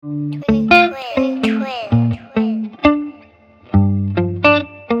Tell me,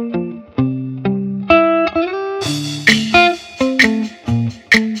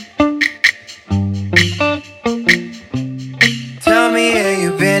 have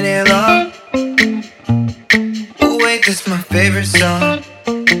you been here long? Oh wait, this my favorite song.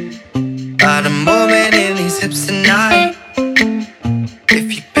 About a moment in these hips tonight.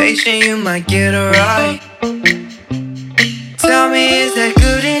 If you're patient, you might get it right. Tell me, is that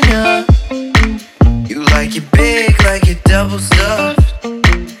good enough? You like it big, like it double stuffed.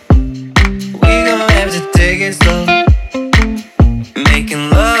 We gon' have to take it slow. Making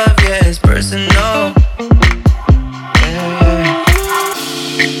love, yeah, it's personal.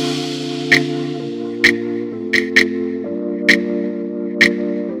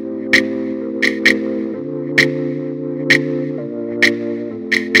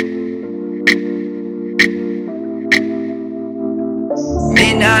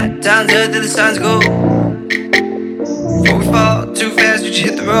 Midnight, time's up till the signs go. Before we fall too fast, we just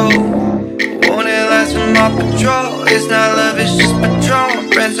hit the road. Won't it last from our patrol? It's not love, it's just Patron.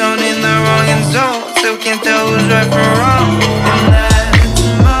 Friend zone in the wrong end zone. Still can't tell who's right from wrong. And that's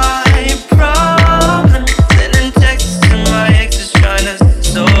my problem. Sending texts to my exes trying to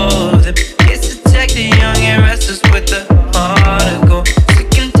solve them. It's detected young and restless with the heart of gold.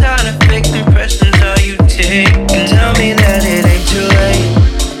 Sick and tired of fake impressions. Are you taking? Tell me that it ain't too late.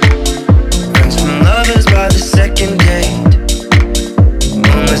 Friends from lovers by the second date.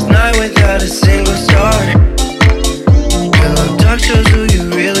 Moonless night without a single star. Pillow talk shows who you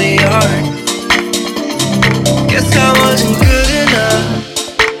really are. Guess I wasn't good enough.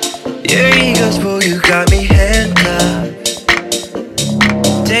 Your ego's full, you got me handcuffed.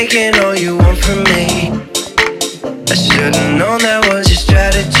 Taking all you want from me. I should've known that was your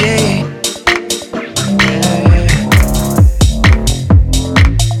strategy.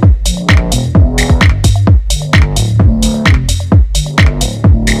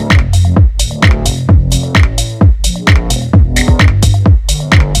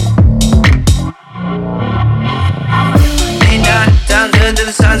 Till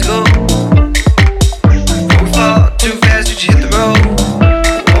the signs go. Before we fall too fast, we just hit the road.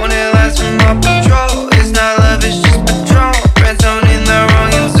 Won't it last from our patrol? It's not love, it's just Patron. Friend zone in the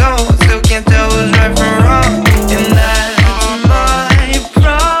wrong end zone. Still can't tell who's right from wrong. And that's my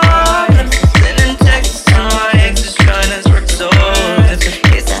problem. Sending texts to my exes trying to solve it.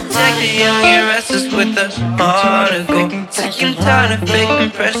 It's detected young and restless with the heart of gold. Sick and tired of fake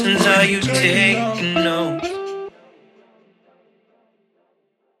impressions. Are you taking notes?